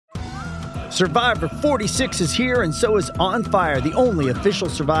Survivor 46 is here, and so is On Fire, the only official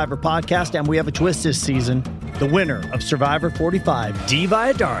Survivor podcast, and we have a twist this season. The winner of Survivor 45, Dee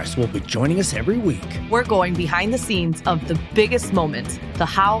Valladares, will be joining us every week. We're going behind the scenes of the biggest moments, the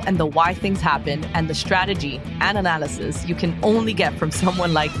how and the why things happen, and the strategy and analysis you can only get from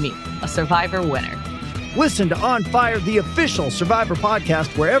someone like me, a Survivor winner. Listen to On Fire, the official Survivor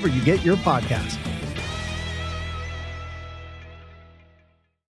podcast, wherever you get your podcast.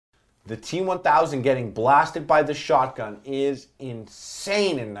 The T-1000 getting blasted by the shotgun is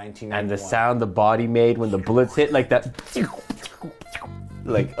insane in 1991. And the sound the body made when the bullets hit, like that.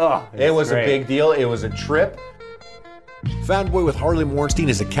 Like, oh. It was great. A big deal. It was a trip. Fanboy with Harley Morenstein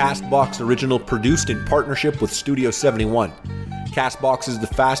is a CastBox original produced in partnership with Studio 71. CastBox is the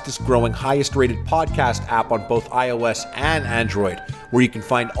fastest growing, highest rated podcast app on both iOS and Android, where you can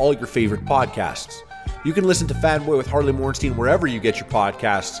find all your favorite podcasts. You can listen to Fanboy with Harley Morenstein wherever you get your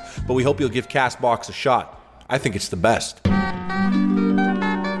podcasts, but we hope you'll give CastBox a shot. I think it's the best.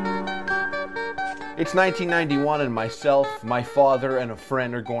 It's 1991 and myself, my father, and a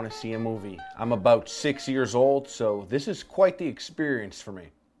friend are going to see a movie. I'm about 6 years old, so this is quite the experience for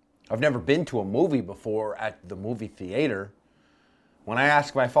me. I've never been to a movie before at the movie theater. When I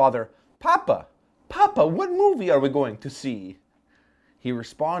ask my father, Papa, what movie are we going to see? He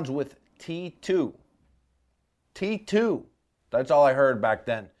responds with T2. T2. That's all I heard back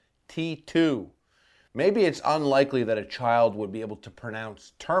then. T2. Maybe it's unlikely that a child would be able to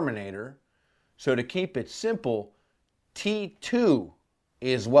pronounce Terminator, so to keep it simple, T2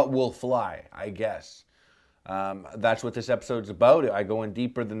 is what will fly, I guess. That's what this episode's about. I go in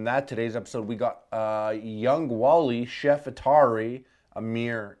deeper than that. Today's episode, we got young Wally, Chef Atari,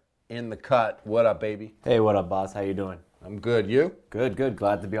 Amir in the cut. What up, baby? Hey, what up, boss? How you doing? I'm good. You? Good.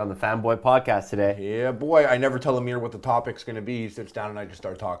 Glad to be on the Fanboy podcast today. Yeah, boy. I never tell Amir what the topic's going to be. He sits down and I just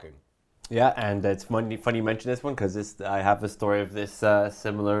start talking. Yeah, and it's funny you mention this one because I have a story of this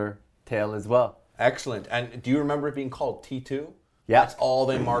similar tale as well. Excellent. And do you remember it being called T2? Yeah. That's all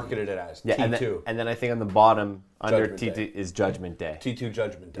they marketed it as, yeah, T2. And then I think on the bottom, under Judgment T2 Day. is Judgment Day. T2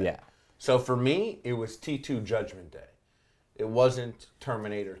 Judgment Day. Yeah. So for me, it was T2 Judgment Day. It wasn't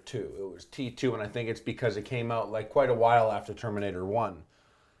Terminator 2. It was T2, and I think it's because it came out like quite a while after Terminator 1.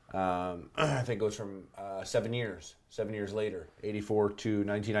 I think it was from 7 years later, 84 to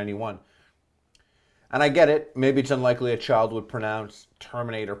 1991. And I get it. Maybe it's unlikely a child would pronounce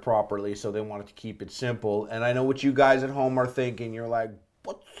Terminator properly, so they wanted to keep it simple. And I know what you guys at home are thinking. You're like,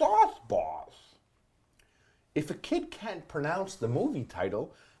 what sauce, boss? If a kid can't pronounce the movie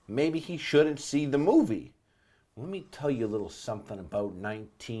title, maybe he shouldn't see the movie. Let me tell you a little something about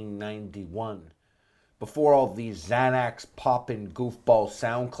 1991. Before all these Xanax poppin' goofball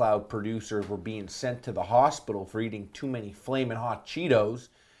SoundCloud producers were being sent to the hospital for eating too many flamin' hot Cheetos,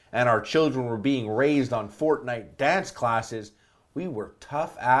 and our children were being raised on Fortnite dance classes, we were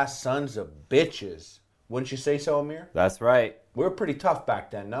tough-ass sons of bitches. Wouldn't you say so, Amir? That's right. We were pretty tough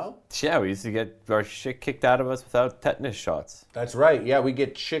back then, no? Yeah, we used to get our shit kicked out of us without tetanus shots. That's right. Yeah, we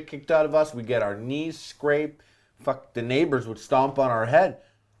get shit kicked out of us. We get our knees scraped. Fuck, the neighbors would stomp on our head.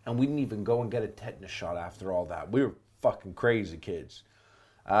 And we didn't even go and get a tetanus shot after all that. We were fucking crazy kids.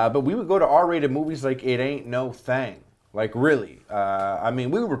 But we would go to R-rated movies like It Ain't No Thing. Like, really. I mean,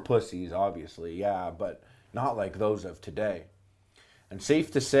 we were pussies, obviously, yeah, but not like those of today. And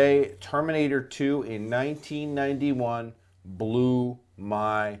safe to say, Terminator 2 in 1991 blew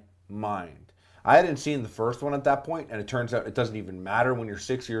my mind. I hadn't seen the first one at that point, and it turns out it doesn't even matter when you're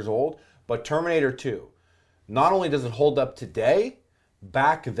 6 years old. But Terminator 2, not only does it hold up today,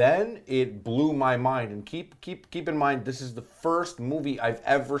 back then it blew my mind. And keep in mind, this is the first movie I've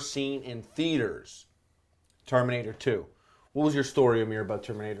ever seen in theaters. Terminator 2. What was your story, Amir, about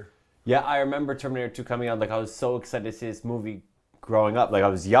Terminator? Yeah, I remember Terminator 2 coming out. Like, I was so excited to see this movie growing up. Like, I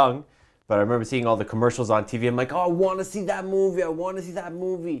was young, but I remember seeing all the commercials on TV. I'm like, oh, I want to see that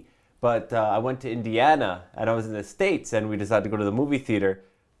movie. But I went to Indiana, and I was in the States, and we decided to go to the movie theater.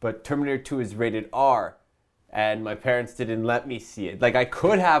 But Terminator 2 is rated R, and my parents didn't let me see it. Like, I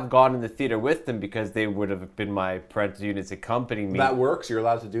could have gone in the theater with them because they would have been my parental units accompanying me. That works? You're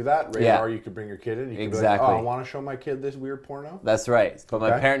allowed to do that? Rated R, you could bring your kid in? You could exactly. Be like, oh, I want to show my kid this weird porno? That's right. But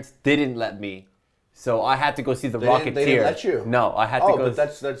my parents didn't let me. So I had to go see The Rocketeer. They didn't let you? No, I had to go. Oh, but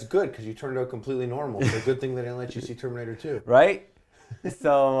that's good because you turned out completely normal. It's a good thing they didn't let you see Terminator 2. Right?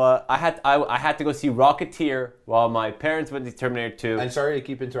 So I had to go see Rocketeer while my parents went to Terminator 2. I'm sorry to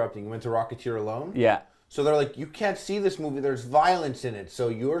keep interrupting. You went to Rocketeer alone? Yeah. So they're like, you can't see this movie. There's violence in it. So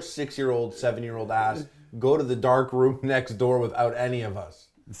your 6-year-old, 7-year-old ass go to the dark room next door without any of us.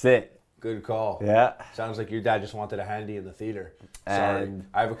 That's it. Good call. Yeah. Sounds like your dad just wanted a handy in the theater. Sorry. And-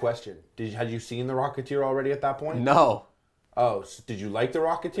 I have a question. Had you seen The Rocketeer already at that point? No. Oh, so did you like The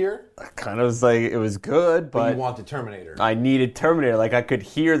Rocketeer? Kind of was like, it was good, But but you wanted Terminator. I needed Terminator. Like, I could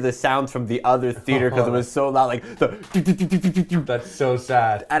hear the sounds from the other theater because it was so loud. Like, That's so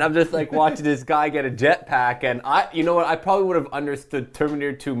sad. and I'm just like watching this guy get a jetpack. And you know what? I probably would have understood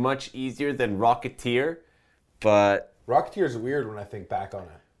Terminator 2 much easier than Rocketeer. But Rocketeer is weird when I think back on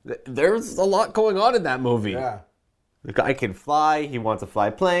it. there's a lot going on in that movie. Yeah. The guy can fly. He wants to fly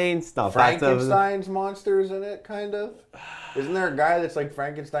planes. Not fast enough. Frankenstein's monsters in it, kind of. Isn't there a guy that's like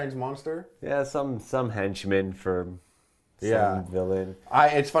Frankenstein's monster? Yeah, some henchman for some Yeah. villain.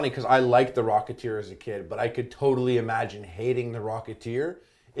 It's funny because I liked The Rocketeer as a kid, but I could totally imagine hating The Rocketeer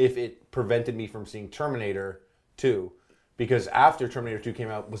if it prevented me from seeing Terminator 2. Because after Terminator 2 came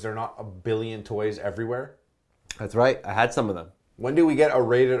out, was there not a billion toys everywhere? That's right. I had some of them. When do we get a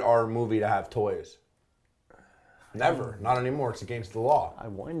rated R movie to have toys? Never. Not anymore. It's against the law. I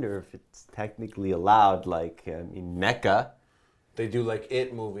wonder if it's technically allowed, like in Mecca. They do like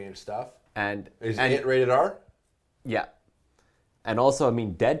It movie and stuff. And Is It rated R? Yeah. And also, I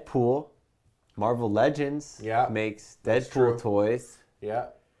mean, Deadpool, Marvel Legends makes true. Deadpool toys. Yeah.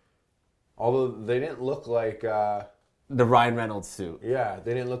 Although they didn't look like, The Ryan Reynolds suit. they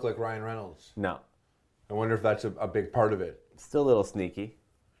didn't look like Ryan Reynolds. No. I wonder if that's a big part of it. Still a little sneaky.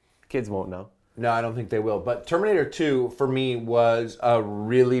 Kids won't know. No, I don't think they will. But Terminator 2, for me, was a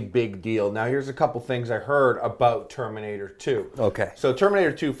really big deal. Now, here's a couple things I heard about Terminator 2. Okay. So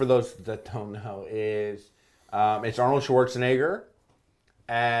Terminator 2, for those that don't know, is it's Arnold Schwarzenegger.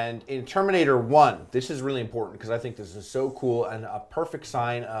 And in Terminator 1, this is really important because I think this is so cool and a perfect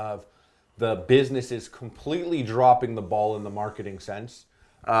sign of the businesses completely dropping the ball in the marketing sense.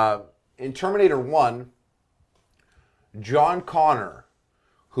 In Terminator 1, John Connor,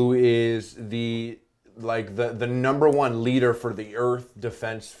 who is the number one leader for the Earth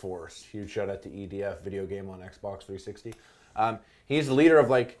Defense Force. Huge shout out to EDF, video game on Xbox 360. He's the leader of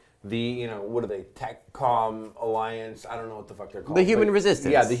what are they, TechCom Alliance? I don't know what the fuck they're called. The Human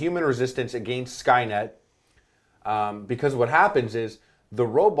Resistance. Yeah, the Human Resistance against Skynet. Because what happens is the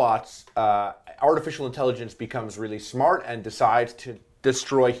robots, artificial intelligence becomes really smart and decides to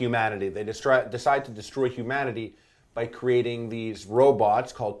destroy humanity. They decide to destroy humanity by creating these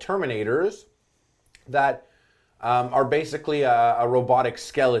robots called Terminators that are basically a robotic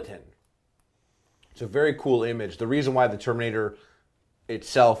skeleton. It's a very cool image. The reason why the Terminator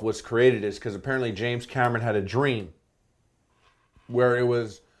itself was created is because apparently James Cameron had a dream where it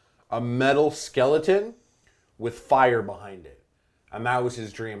was a metal skeleton with fire behind it. And that was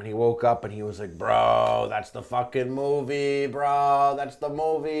his dream. And he woke up and he was like, bro, that's the fucking movie, bro. That's the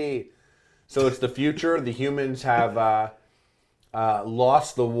movie. So it's the future. The humans have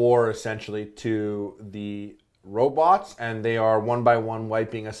lost the war, essentially, to the robots. And they are, one by one,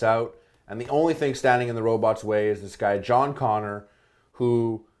 wiping us out. And the only thing standing in the robots' way is this guy, John Connor,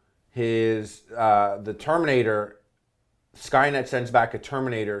 who the Terminator, Skynet sends back a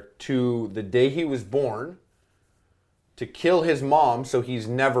Terminator to the day he was born to kill his mom so he's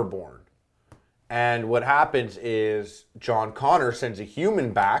never born. And what happens is John Connor sends a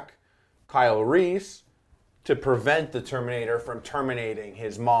human back, Kyle Reese, to prevent the Terminator from terminating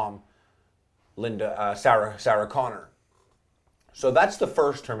his mom, Sarah Connor. So that's the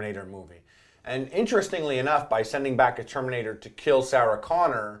first Terminator movie. And interestingly enough, by sending back a Terminator to kill Sarah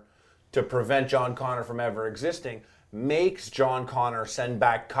Connor to prevent John Connor from ever existing, makes John Connor send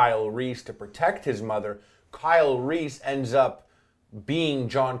back Kyle Reese to protect his mother. Kyle Reese ends up being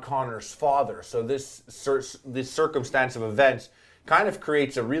John Connor's father. So this circumstance of events kind of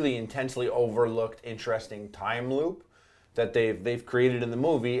creates a really intensely overlooked, interesting time loop that they've created in the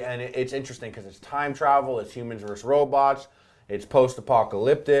movie. And it's interesting because it's time travel, it's humans versus robots, it's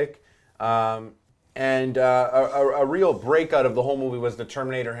post-apocalyptic. And a real breakout of the whole movie was the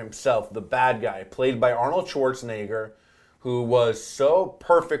Terminator himself, the bad guy, played by Arnold Schwarzenegger, who was so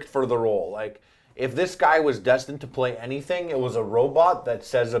perfect for the role. Like, if this guy was destined to play anything, it was a robot that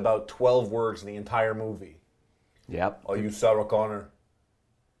says about 12 words in the entire movie. Yep. Are you Sarah Connor?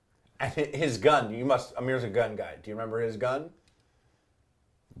 And his gun, Amir's a gun guy. Do you remember his gun?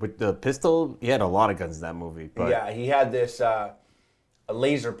 With the pistol, he had a lot of guns in that movie. But Yeah, he had this a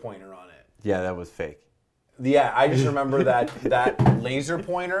laser pointer on it. yeah, that was fake. Yeah, I just remember that laser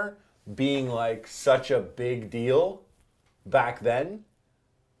pointer being like such a big deal back then.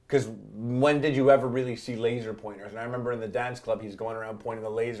 Because when did you ever really see laser pointers? And I remember in the dance club, he's going around pointing the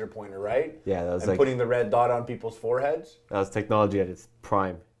laser pointer, right? Yeah, that was and putting the red dot on people's foreheads. That was technology at its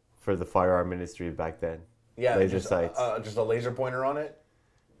prime for the firearm industry back then. Yeah, laser just, sights. Just a laser pointer on it.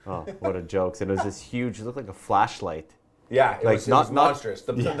 Oh, what a joke. And it was this huge, it looked like a flashlight. Yeah, it Like, was not- monstrous.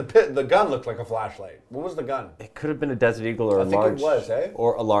 The gun looked like a flashlight. What was the gun? It could have been a Desert Eagle or I a think it large... was, eh?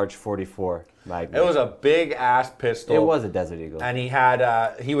 Or a large 44 Magnum. It was a big-ass pistol. It was a Desert Eagle. And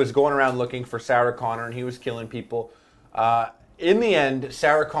he was going around looking for Sarah Connor, and he was killing people. In the end,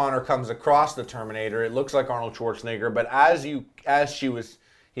 Sarah Connor comes across the Terminator. It looks like Arnold Schwarzenegger, but as he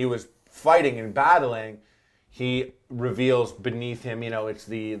was fighting and battling, he reveals beneath him, it's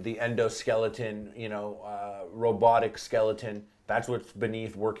the endoskeleton, robotic skeleton. That's what's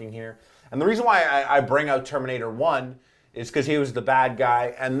beneath working here. And the reason why I bring out Terminator 1 is because he was the bad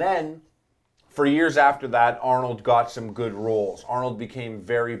guy. And then, for years after that, Arnold got some good roles. Arnold became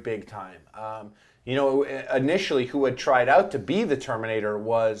very big time. Initially, who had tried out to be the Terminator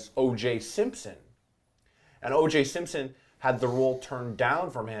was O.J. Simpson. And O.J. Simpson had the role turned down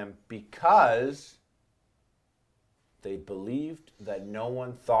from him because they believed that no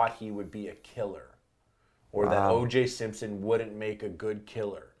one thought he would be a killer, or that O.J. Simpson wouldn't make a good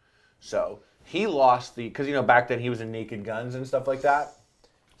killer. So he lost because back then he was in Naked Guns and stuff like that.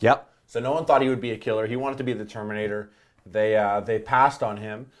 Yep. So no one thought he would be a killer. He wanted to be the Terminator. They passed on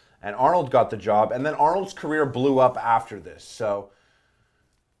him, and Arnold got the job. And then Arnold's career blew up after this. So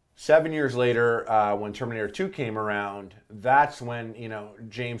 7 years later, when Terminator 2 came around, that's when,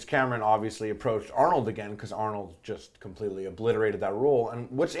 James Cameron obviously approached Arnold again because Arnold just completely obliterated that role.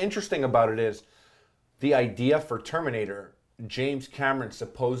 And what's interesting about it is the idea for Terminator, James Cameron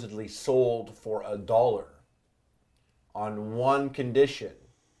supposedly sold for $1 on one condition.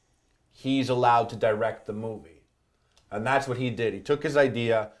 He's allowed to direct the movie. And that's what he did. He took his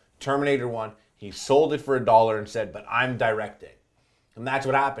idea, Terminator 1, he sold it for $1 and said, but I'm directing. And that's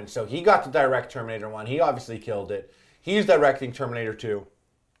what happened. So he got to direct Terminator 1. He obviously killed it. He's directing Terminator 2.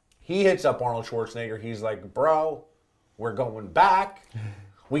 He hits up Arnold Schwarzenegger. He's like, bro, we're going back.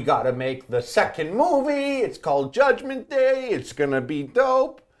 We got to make the second movie. It's called Judgment Day. It's going to be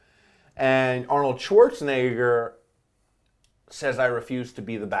dope. And Arnold Schwarzenegger says, I refuse to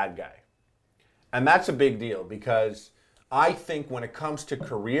be the bad guy. And that's a big deal because I think when it comes to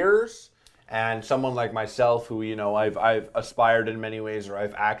careers, and someone like myself who, I've aspired in many ways, or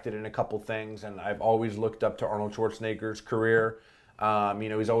I've acted in a couple things, and I've always looked up to Arnold Schwarzenegger's career.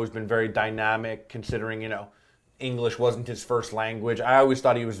 He's always been very dynamic, considering, English wasn't his first language. I always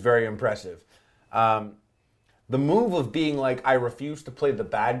thought he was very impressive. The move of being like, I refuse to play the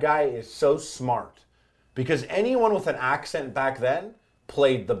bad guy is so smart. Because anyone with an accent back then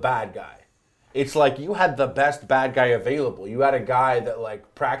played the bad guy. It's like you had the best bad guy available. You had a guy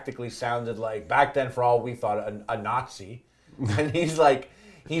that practically sounded like, back then for all we thought, a Nazi. And he's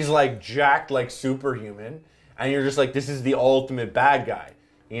jacked like superhuman. And you're just like, this is the ultimate bad guy.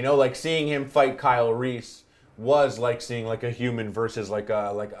 Seeing him fight Kyle Reese was like seeing like a human versus like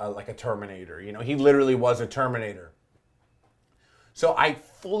a Terminator. He literally was a Terminator. So I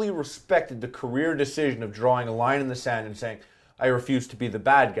fully respected the career decision of drawing a line in the sand and saying, I refuse to be the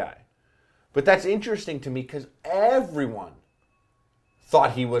bad guy. But that's interesting to me because everyone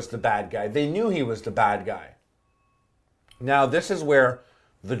thought he was the bad guy. They knew he was the bad guy. Now, this is where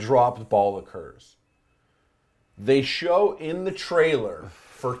the dropped ball occurs. They show in the trailer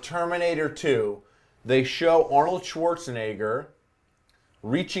for Terminator 2, they show Arnold Schwarzenegger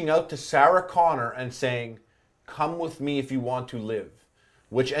reaching out to Sarah Connor and saying, come with me if you want to live,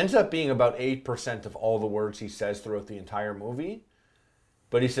 which ends up being about 8% of all the words he says throughout the entire movie.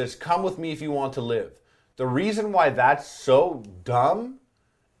 But he says, come with me if you want to live. The reason why that's so dumb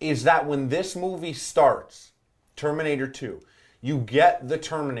is that when this movie starts, Terminator 2, you get the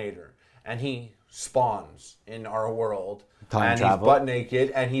Terminator, and he spawns in our world. Time travel. He's butt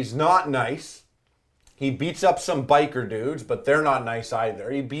naked, and he's not nice. He beats up some biker dudes, but they're not nice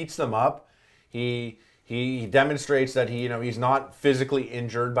either. He beats them up. He demonstrates that he's not physically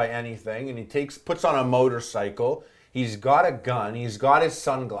injured by anything, and he puts on a motorcycle. He's got a gun. He's got his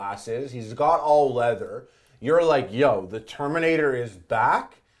sunglasses. He's got all leather. You're like, yo, the Terminator is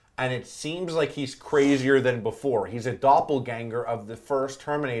back, and it seems like he's crazier than before. He's a doppelganger of the first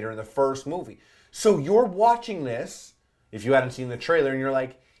Terminator in the first movie. So you're watching this, if you hadn't seen the trailer, and you're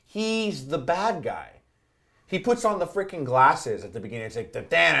like, he's the bad guy. He puts on the freaking glasses at the beginning. It's like,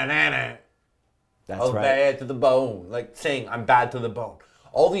 da-da-da-da. That's Oh, right. bad to the bone. Like saying, I'm bad to the bone.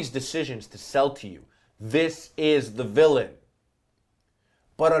 All these decisions to sell to you. This is the villain.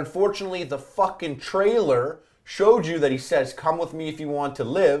 But unfortunately, the fucking trailer showed you that he says, come with me if you want to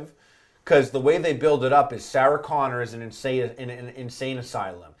live. Because the way they build it up is Sarah Connor is in an insane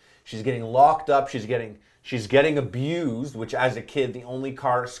asylum. She's getting locked up. She's getting abused, which as a kid, the only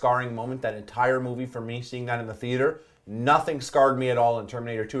scarring moment, that entire movie for me, seeing that in the theater, Nothing scarred me at all in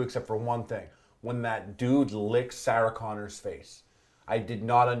Terminator 2 except for one thing. When that dude licks Sarah Connor's face. I did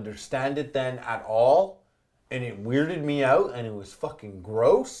not understand it then at all. And it weirded me out. And it was fucking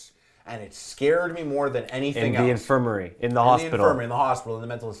gross. And it scared me more than anything else. In the infirmary, in the hospital. In the hospital, in the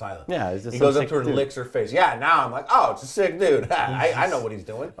mental asylum. Yeah, it's just he some goes up sick to her and dude. licks her face. Yeah, now I'm like, oh, it's a sick dude. I know what he's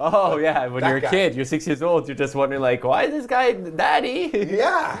doing. Oh, yeah, when That you're a guy. kid, you're 6 years old, you're just wondering, like, why is this guy daddy?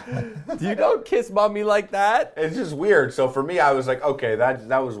 Yeah. You don't kiss mommy like that. It's just weird. So for me, I was like, okay,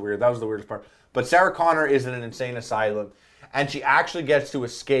 that was weird. That was the weirdest part. But Sarah Connor is in an insane asylum, and she actually gets to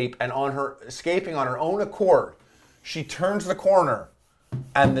escape, and on her escaping on her own accord, she turns the corner,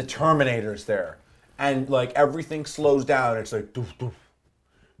 and the Terminator's there. And like everything slows down. It's like doof, doof,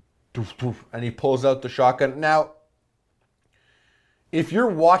 doof, doof, and he pulls out the shotgun. Now, if you're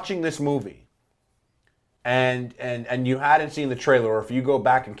watching this movie and you hadn't seen the trailer, or if you go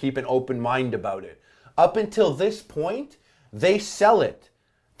back and keep an open mind about it, up until this point, they sell it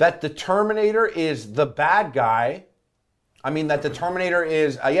that the Terminator is the bad guy. I mean, that the Terminator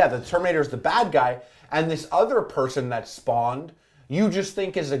is, the Terminator is the bad guy, and this other person that spawned, you just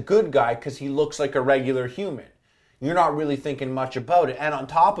think is a good guy because he looks like a regular human. You're not really thinking much about it. And on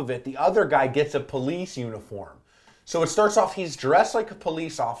top of it, the other guy gets a police uniform. So it starts off, he's dressed like a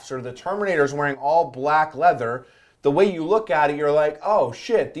police officer. The Terminator's wearing all black leather. The way you look at it, you're like, oh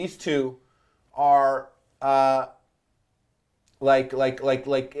shit, these two are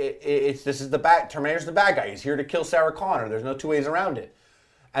this is the bad, Terminator's the bad guy. He's here to kill Sarah Connor. There's no two ways around it.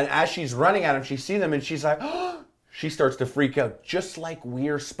 And as she's running at him, she sees them and she's like, oh, she starts to freak out, just like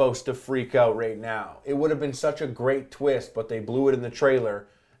we're supposed to freak out right now. It would have been such a great twist, but they blew it in the trailer,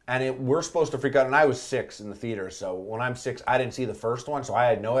 and we're supposed to freak out. And I was 6 in the theater, so when I'm 6, I didn't see the first one, so I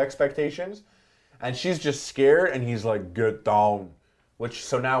had no expectations. And she's just scared, and he's like, "Get down,"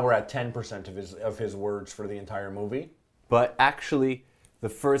 so now we're at 10% of his words for the entire movie. But actually, the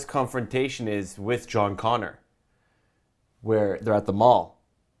first confrontation is with John Connor, where they're at the mall.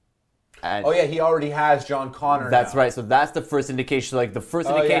 And Oh yeah, he already has John Connor. that's now. right. So that's the first indication. Like the first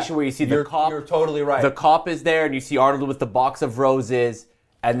indication where you see the cop. You're totally right. The cop is there, and you see Arnold with the box of roses.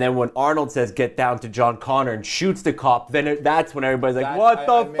 And then when Arnold says, "Get down," to John Connor and shoots the cop, then that's when everybody's like, "What I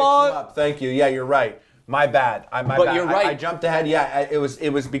the mixed them fuck?" up. Thank you. Yeah, you're right. My bad. You're right. I jumped ahead. Yeah, it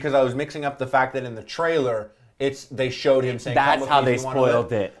was because I was mixing up the fact that in the trailer, they showed him saying, That's "Come with how me they if you wanna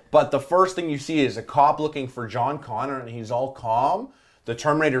spoiled live." it. But the first thing you see is a cop looking for John Connor, and he's all calm. The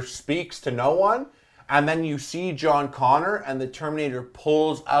Terminator speaks to no one, and then you see John Connor, and the Terminator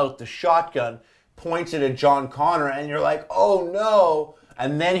pulls out the shotgun, points it at John Connor, and you're like, "Oh no!"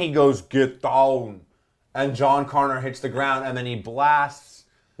 And then he goes, "Get down," and John Connor hits the ground, and then he blasts.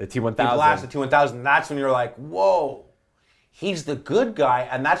 The He blasts the T-1000. That's when you're like, whoa, he's the good guy.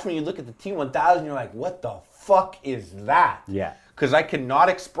 And that's when you look at the T-1000, you're like, what the fuck is that? Yeah. Because I cannot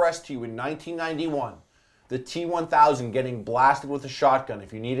express to you in 1991 the T-1000 getting blasted with a shotgun.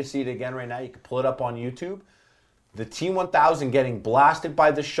 If you need to see it again right now, you can pull it up on YouTube. The T-1000 getting blasted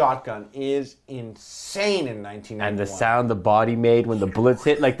by the shotgun is insane in 1991. And the sound the body made when the bullets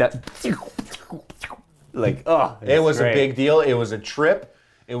hit, like that. Like, oh. It was great. a big deal. It was a trip.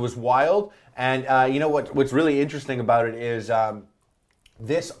 It was wild. And you know what's really interesting about it is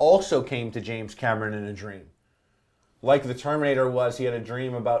this also came to James Cameron in a dream. Like the Terminator was, he had a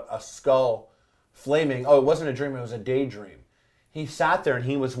dream about a skull flaming. Oh, it wasn't a dream, it was a daydream. He sat there and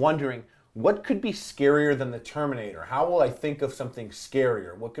he was wondering, what could be scarier than the Terminator? How will I think of something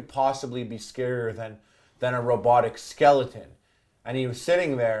scarier? What could possibly be scarier than a robotic skeleton? And he was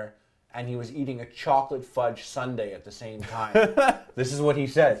sitting there and he was eating a chocolate fudge sundae at the same time. This is what he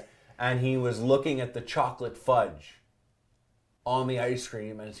said. And he was looking at the chocolate fudge on the ice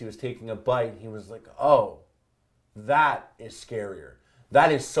cream as he was taking a bite. He was like, oh, that is scarier.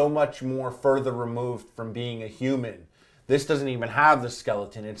 That is so much more further removed from being a human. This doesn't even have the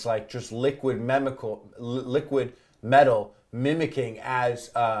skeleton. It's like just liquid metal mimicking as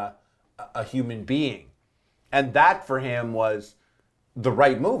a human being. And that for him was the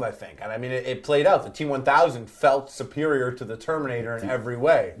right move, I think. And I mean, it played out. The T-1000 felt superior to the Terminator in every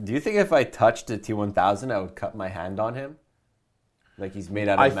way. Do you think if I touched the T-1000, I would cut my hand on him? Like he's made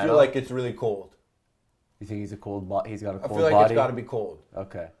out of metal? I feel like it's really cold. You think he's a cold body? He's got a cold body? I feel like it's got to be cold.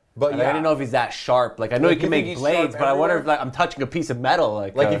 Okay. But I didn't know if he's that sharp. Like I know Like, he can you think make he's blades, sharp but I wonder everywhere? if like I'm touching a piece of metal.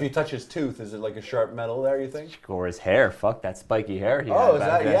 Like if you touch his tooth, is it like a sharp metal there, you think? or his hair. Fuck that spiky hair he Oh, had is back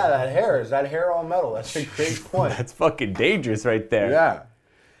that, then. yeah, that hair. Is that hair all metal? That's a great point. That's fucking dangerous right there. Yeah.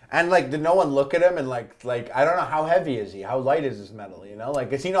 And like, did no one look at him and like I don't know, how heavy is he? How light is his metal? You know,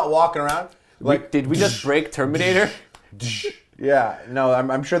 like, is he not walking around? Like, Did we just break Terminator? Yeah, no,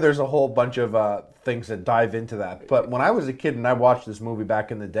 I'm sure there's a whole bunch of things that dive into that. But when I was a kid and I watched this movie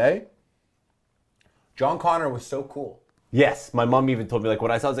back in the day, John Connor was so cool. Yes, my mom even told me, like,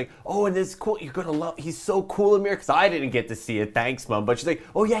 when I saw it, I was like, oh, and it's cool. You're going to love, he's so cool, Amir, because I didn't get to see it. Thanks, Mom. But she's like,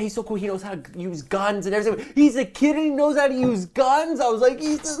 oh, yeah, he's so cool. He knows how to use guns and everything. He's a kid and he knows how to use guns. I was like,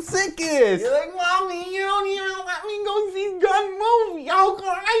 he's the sickest. You're like, Mommy, you don't even let me go see John movie. How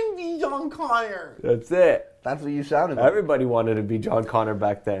can I be John Connor? That's it. That's what you sounded like. Everybody wanted to be John Connor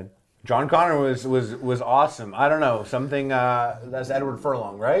back then. John Connor was awesome. I don't know, something, that's Edward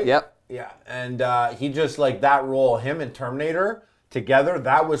Furlong, right? Yep. Yeah, and he just, like, that role, him and Terminator together,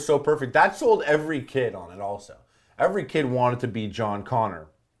 that was so perfect. That sold every kid on it also. Every kid wanted to be John Connor.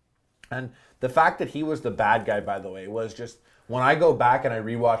 And the fact that he was the bad guy, by the way, was just, when I go back and I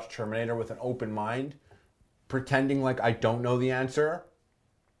rewatch Terminator with an open mind, pretending like I don't know the answer,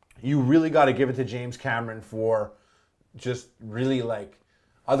 you really got to give it to James Cameron for just really, like,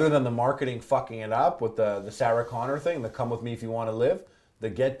 other than the marketing fucking it up with the Sarah Connor thing, the come with me if you want to live, the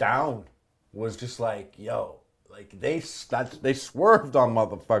Get Down was just like, yo, like they swerved on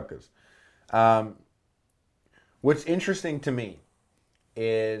motherfuckers. What's interesting to me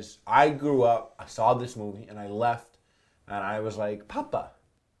is I grew up, I saw this movie, and I left, and I was like, Papa,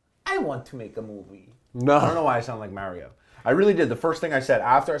 I want to make a movie. No. I don't know why I sound like Mario. I really did. The first thing I said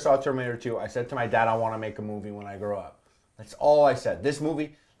after I saw Terminator 2, I said to my dad, I want to make a movie when I grow up. That's all I said. This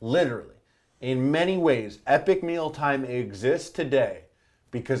movie, literally, in many ways, Epic Mealtime exists today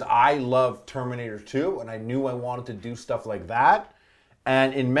because I loved Terminator 2 and I knew I wanted to do stuff like that.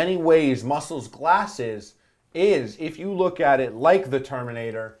 And in many ways, Muscle's Glasses is, if you look at it like the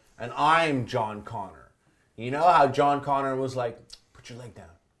Terminator, and I'm John Connor. You know how John Connor was like, put your leg down.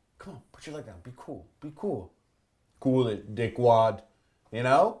 Come on, put your leg down. Be cool. Be cool. Cool it, dickwad. You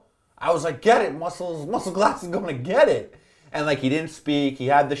know? I was like, get it. Muscle Glasses going to get it. And like he didn't speak. He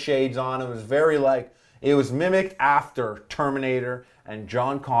had the shades on. It was very like, it was mimicked after Terminator and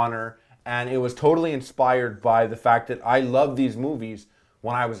John Connor, and it was totally inspired by the fact that I loved these movies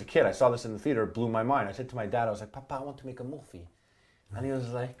when I was a kid. I saw this in the theater, it blew my mind. I said to my dad, I was like, Papa, I want to make a movie. And he was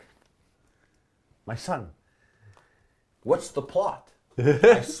like, my son, what's the plot?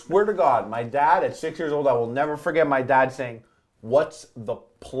 I swear to God, my dad at 6 years old, I will never forget my dad saying, what's the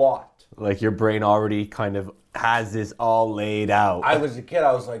plot? Like your brain already kind of has this all laid out. I was a kid,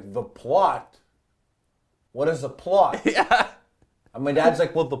 I was like, the plot? What is the plot? Yeah. And my dad's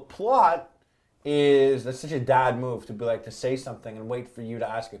like, well, the plot is, that's such a dad move to be like, to say something and wait for you to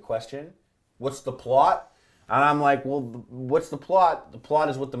ask a question. What's the plot? And I'm like, well, what's the plot? The plot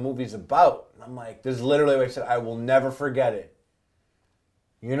is what the movie's about. And I'm like, this is literally what I said. I will never forget it.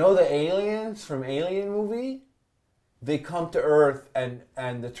 You know the aliens from Alien movie? They come to Earth and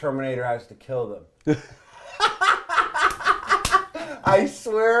the Terminator has to kill them. I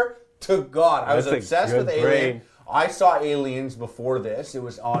swear to God, I was obsessed with Alien. I saw Aliens before this. It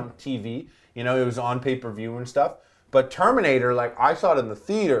was on TV. You know, it was on pay-per-view and stuff. But Terminator, like, I saw it in the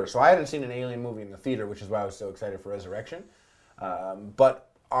theater. So I hadn't seen an Alien movie in the theater, which is why I was so excited for Resurrection. But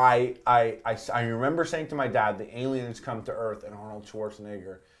I remember saying to my dad, the aliens come to Earth and Arnold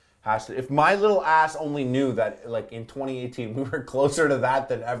Schwarzenegger has to... If my little ass only knew that, like, in 2018, we were closer to that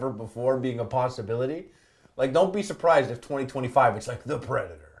than ever before being a possibility. Like, don't be surprised if 2025, it's like the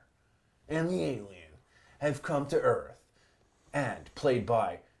Predator and the alien have come to Earth, and played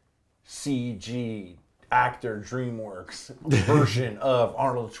by CG actor DreamWorks version of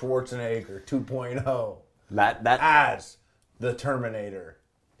Arnold Schwarzenegger 2.0 that as the Terminator.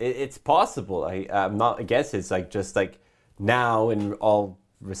 It's possible. I'm not against it. It's like just like now in all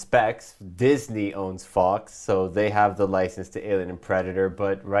respects, Disney owns Fox, so they have the license to Alien and Predator.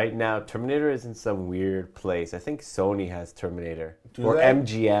 But right now, Terminator is in some weird place. I think Sony has Terminator, or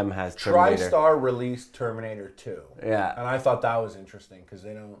MGM has Terminator. TriStar released Terminator 2. Yeah, and I thought that was interesting because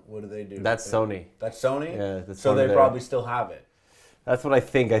they don't. What do they do? That's Sony. That's Sony. Yeah, that's so Sony they there. probably still have it. That's what I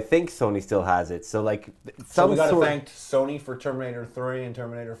think. I think Sony still has it. So like, so we got to thank Sony for Terminator 3 and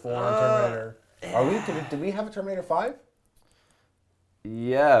Terminator 4 and Terminator. Are we? Did we have a Terminator 5?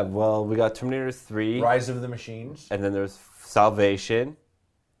 Yeah, well, we got Terminator 3. Rise of the Machines. And then there's Salvation.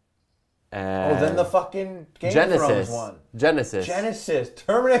 And then the fucking Game of Thrones one. Genesis.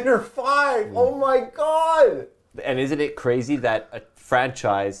 Terminator 5. Oh my God. And isn't it crazy that a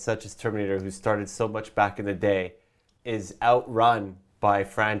franchise such as Terminator, who started so much back in the day, is outrun by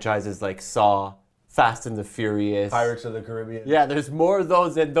franchises like Saw, Fast and the Furious. Pirates of the Caribbean. Yeah, there's more of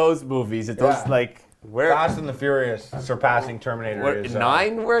those in those movies. It those like... Where, Fast and the Furious surpassing Terminator is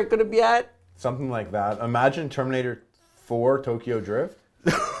 9 where it gonna be at? Something like that. Imagine Terminator 4 Tokyo Drift.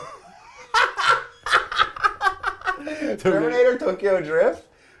 Terminator Tokyo Drift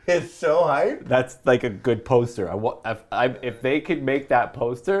is so hype. That's like a good poster. If they could make that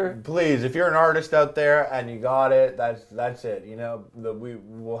poster, Please, if you're an artist out there and you got it, that's it. You know,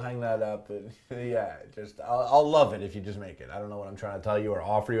 we'll hang that up. And yeah, I'll love it if you just make it. I don't know what I'm trying to tell you or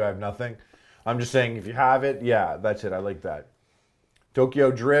offer you. I have nothing. I'm just saying if you have it, yeah, that's it. I like that. Tokyo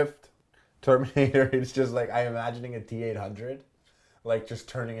Drift, Terminator. It's just like I'm imagining a T-800, like just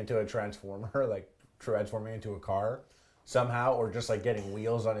turning into a transformer, like transforming into a car somehow, or just like getting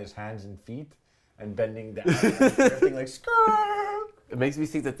wheels on his hands and feet and bending down, and drifting like skrrr. it makes me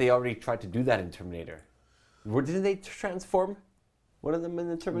think that they already tried to do that in Terminator. Didn't they transform one of them in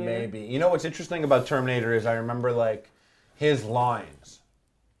the Terminator? Maybe. You know what's interesting about Terminator is I remember like his lines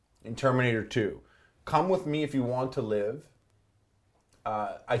in Terminator 2. Come with me if you want to live.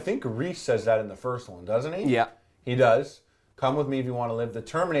 I think Reese says that in the first one, doesn't he? Yeah. He does. Come with me if you want to live. The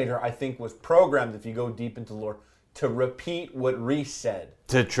Terminator, I think, was programmed, if you go deep into lore, to repeat what Reese said.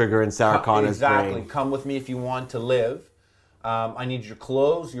 To trigger in Sarah Connor's Exactly. brain. Come with me if you want to live. I need your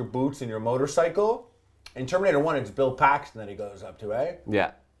clothes, your boots, and your motorcycle. In Terminator 1, it's Bill Paxton that he goes up to, eh?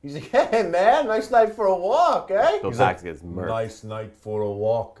 Yeah. He's like, hey, man, nice night for a walk, eh? Bill He's Paxton like, gets murked. nice night for a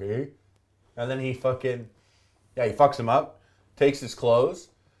walk, eh? And then he fucks him up, takes his clothes.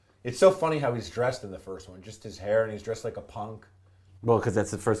 It's so funny how he's dressed in the first one. Just his hair, and he's dressed like a punk. Well, because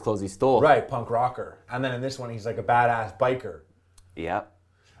that's the first clothes he stole. Right, punk rocker. And then in this one, he's like a badass biker. Yeah.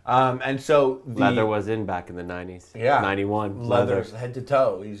 And so Leather was in back in the 90s. Yeah. 91. Leather head to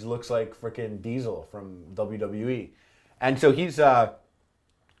toe. He looks like freaking Diesel from WWE. And so he's, I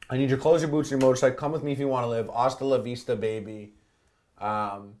need your clothes, your boots, and your motorcycle. Come with me if you want to live. Hasta la vista, baby.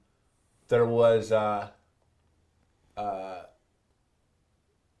 There was, man,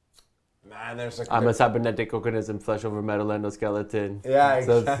 there's like... I'm a cybernetic organism, flesh over metal endoskeleton. Yeah,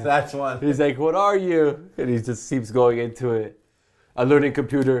 So exactly. That's one. he's like, what are you? And he just keeps going into it. A learning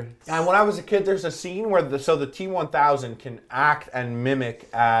computer. And when I was a kid, there's a scene where the T-1000 can act and mimic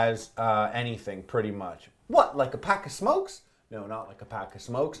as anything, pretty much. What, like a pack of smokes? No, not like a pack of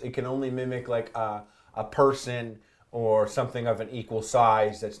smokes. It can only mimic like a person or something of an equal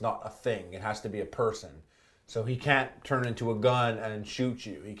size that's not a thing. It has to be a person. So he can't turn into a gun and shoot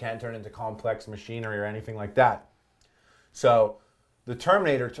you. He can't turn into complex machinery or anything like that. So the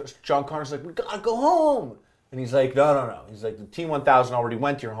Terminator, John Connor's like, we gotta go home. And he's like, no. He's like, the T-1000 already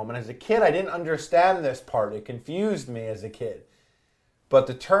went to your home. And as a kid, I didn't understand this part. It confused me as a kid. But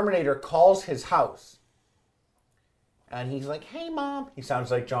the Terminator calls his house. And he's like, hey, Mom. He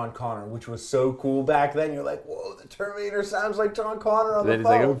sounds like John Connor, which was so cool back then. You're like, whoa, the Terminator sounds like John Connor on the phone.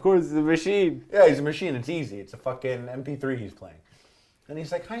 Then he's like, of course, it's a machine. Yeah, he's a machine. It's easy. It's a fucking MP3 he's playing. And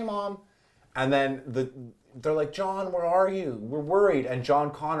he's like, hi, Mom. And then they're like, John, where are you? We're worried. And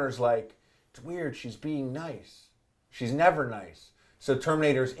John Connor's like, it's weird. She's being nice. She's never nice. So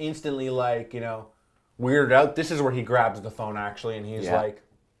Terminator's instantly like, weirded out. This is where he grabs the phone, actually. And he's like,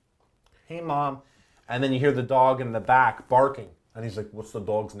 hey, Mom. And then you hear the dog in the back barking. And he's like, what's the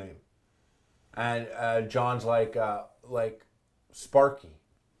dog's name? And John's like Sparky.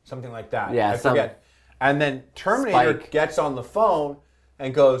 Something like that. Yeah, I forget. And then Terminator gets on the phone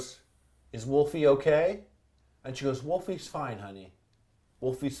and goes, is Wolfie okay? And she goes, Wolfie's fine, honey.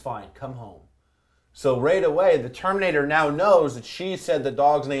 Wolfie's fine. Come home. So right away, the Terminator now knows that she said the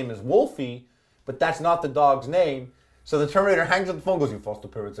dog's name is Wolfie, but that's not the dog's name. So the Terminator hangs up the phone and goes, your foster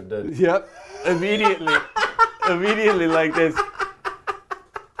parents are dead. Yep. Immediately. Immediately like this.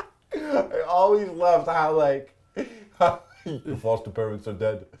 I always loved how, your foster parents are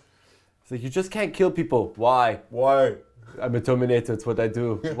dead. It's like, you just can't kill people. Why? Why? I'm a Terminator. It's what I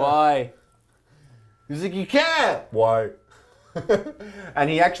do. Why? He's like, you can't. Why? And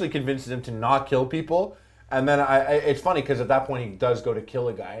he actually convinces him to not kill people. And then it's funny because at that point he does go to kill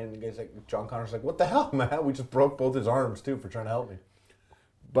a guy, and the guy's like, John Connor's like, what the hell, man? We just broke both his arms too for trying to help me.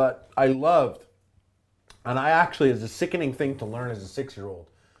 But I loved, and I actually, it's a sickening thing to learn as a 6-year-old.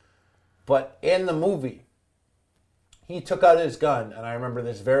 But in the movie, he took out his gun, and I remember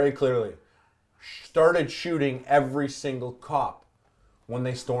this very clearly, started shooting every single cop when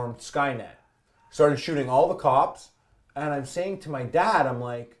they stormed Skynet. Started shooting all the cops, and I'm saying to my dad, I'm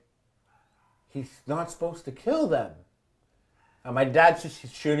like, he's not supposed to kill them. And my dad's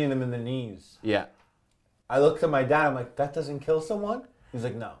just shooting them in the knees. Yeah. I looked at my dad, I'm like, that doesn't kill someone? He's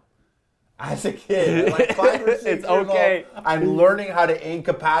like, no. As a kid, at like 5 or 6 It's years okay. old, I'm learning how to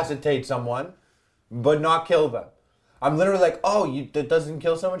incapacitate someone, but not kill them. I'm literally like, that doesn't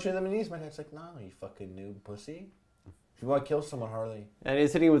kill someone, shoot them in the knees? My dad's like, no, you fucking noob pussy. If you want to kill someone, Harley, And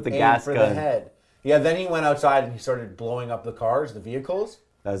he's hitting with the aim gas for gun. the head. Yeah, then he went outside and he started blowing up the cars, the vehicles.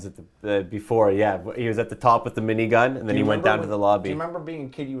 That was at the before, yeah. He was at the top with the minigun, and then he went down to the lobby. Do you remember being a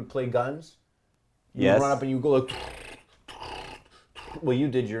kid, you would play guns? You Yes. would run up and you would go like... Well, you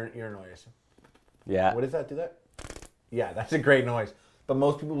did your noise. Yeah. What does that do that? Yeah, that's a great noise. But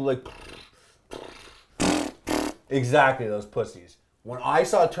most people would like... Exactly, those pussies. When I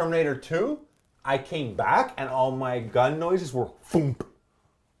saw Terminator 2, I came back and all my gun noises were thump,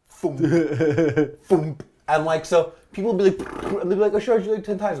 thump, thump. And like, so people would be like, and they'd be like, I shot you like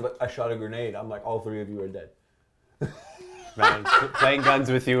 10 times, but I shot a grenade. I'm like, all 3 of you are dead. Man, playing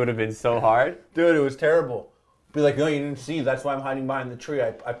guns with you would have been so hard. Dude, it was terrible. Be like, no, you didn't see. That's why I'm hiding behind the tree.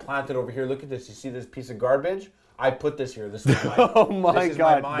 I planted over here. Look at this. You see this piece of garbage? I put this here. This is mine. Oh my This is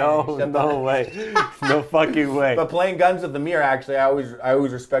God! mine. No way! No fucking way! But playing guns with Amir, actually, I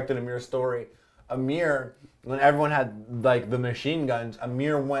always respected Amir's story. Amir, when everyone had like the machine guns,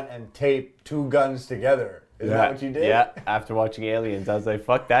 Amir went and taped 2 guns together. Is that what you did? Yeah. After watching Aliens, I was like,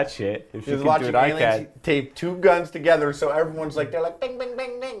 "Fuck that shit! If He you was can do watching it, I Aliens, can." he taped 2 guns together, so everyone's like, they're like, bang, bang,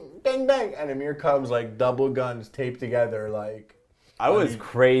 bang, bang, bang, bang. And Amir comes like double guns taped together, like... I was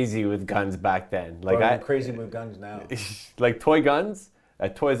crazy with guns back then. Like I'm crazy with guns now. like toy guns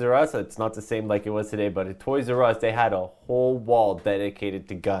at Toys R Us. It's not the same like it was today, but at Toys R Us, they had a whole wall dedicated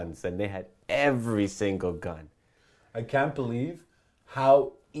to guns, and they had every single gun. I can't believe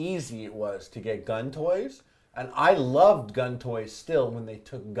how easy it was to get gun toys. And I loved gun toys still when they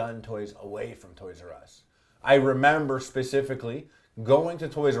took gun toys away from Toys R Us. I remember specifically going to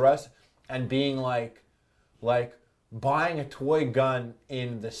Toys R Us and being like buying a toy gun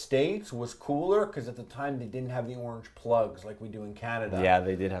in the States was cooler because at the time they didn't have the orange plugs like we do in Canada. Yeah,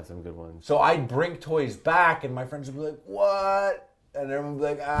 they did have some good ones. So I'd bring toys back and my friends would be like, what? And everyone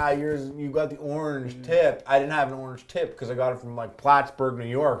would be like, you got the orange tip. I didn't have an orange tip because I got it from like Plattsburgh, New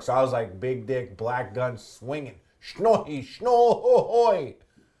York. So I was like big dick, black gun swinging. Schnoy, schnoy.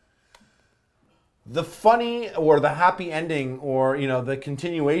 The funny or the happy ending or, the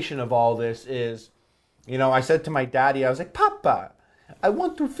continuation of all this is, I said to my daddy, I was like, Papa, I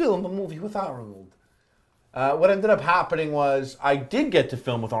want to film a movie with Arnold. What ended up happening was I did get to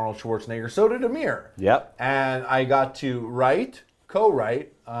film with Arnold Schwarzenegger. So did Amir. Yep. And I got to write,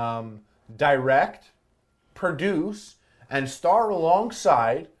 co-write, direct, produce, and star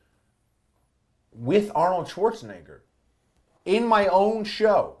alongside with Arnold Schwarzenegger in my own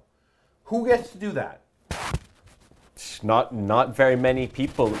show. Who gets to do that? Not very many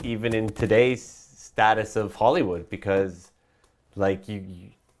people, even in today's status of Hollywood, because like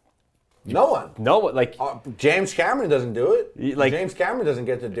No one. no, like James Cameron doesn't do it. Like- James Cameron doesn't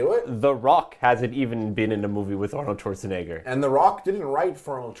get to do it. The Rock hasn't even been in a movie with Arnold Schwarzenegger. And The Rock didn't write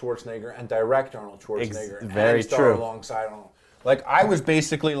for Arnold Schwarzenegger and direct Arnold Schwarzenegger Very and star true. alongside Arnold. Like I was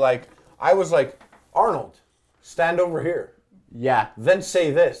basically like, Arnold, stand over here. Yeah, Then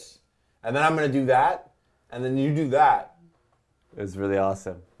say this. And then I'm going to do that. And then you do that. it was really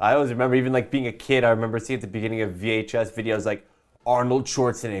awesome. I always remember, even like being a kid, I remember seeing at the beginning of VHS videos like Arnold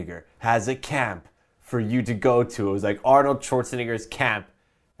Schwarzenegger has a camp for you to go to. It was like Arnold Schwarzenegger's camp,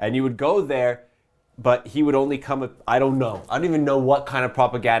 and you would go there, but he would only come with, I don't even know what kind of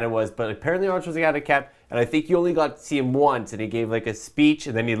propaganda it was, but apparently Arnold Schwarzenegger had a camp, and I think you only got to see him once, and he gave like a speech,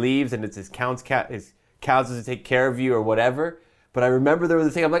 and then he leaves, and it's his counselors to take care of you or whatever. But I remember there was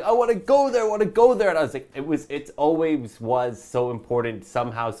a thing, I'm like, I want to go there, and I was like, it always was so important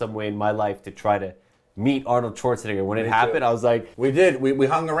somehow, some way in my life to try to meet Arnold Schwarzenegger. When it happened, I was like, We did. We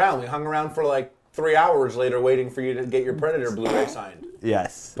hung around. We hung around for like 3 hours later waiting for you to get your Predator Blu-ray signed.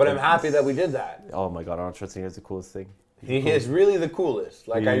 yes. But I'm happy that we did that. Oh my God, Arnold Schwarzenegger is the coolest thing. He is really the coolest.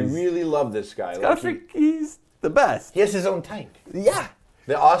 Like, I He's- really love this guy. Like, He's the best. he has his own tank. Yeah.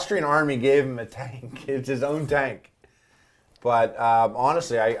 The Austrian army gave him a tank. It's his own tank. But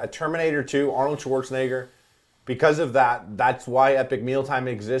honestly, a Terminator 2, Arnold Schwarzenegger, because of that, that's why Epic Mealtime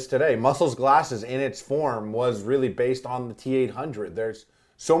exists today. Muscles Glasses in its form was really based on the T-800. There's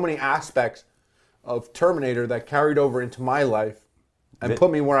so many aspects of Terminator that carried over into my life and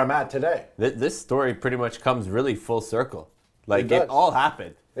put me where I'm at today. This story pretty much comes really full circle. Like, It it does. all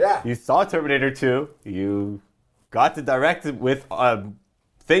happened. Yeah. You saw Terminator 2. You got to direct it with a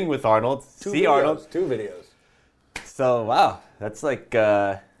thing with Arnold. See Arnold. 2 videos. So, wow. That's like,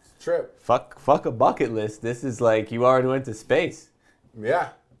 Trip. fuck a bucket list. This is like, you already went to space. Yeah.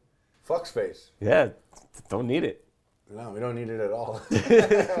 Fuck space. Yeah. Don't need it. No, we don't need it at all.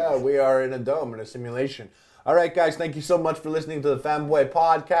 We are in a dome, in a simulation. All right, guys, thank you so much for listening to the Fanboy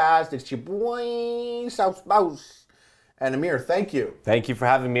Podcast. It's your boy, South Mouse. And Amir, thank you. Thank you for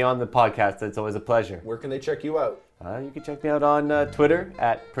having me on the podcast. It's always a pleasure. Where can they check you out? You can check me out on Twitter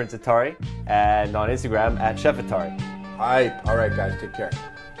at Prince Atari and on Instagram at Chef Atari. Hype. All right, guys, take care.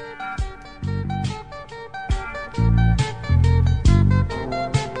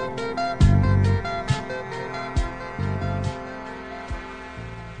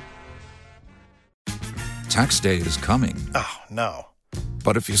 Tax day is coming. Oh, no.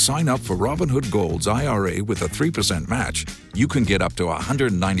 But if you sign up for Robinhood Gold's IRA with a 3% match, you can get up to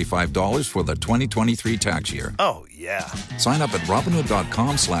 $195 for the 2023 tax year. Oh, yeah. Sign up at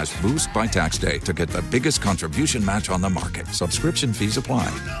Robinhood.com/boost by tax day to get the biggest contribution match on the market. Subscription fees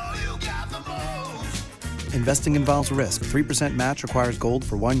apply. Investing involves risk. 3% match requires gold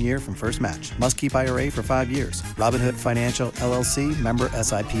for 1 year from first match. Must keep IRA for 5 years. Robinhood Financial, LLC, member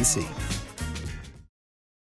SIPC.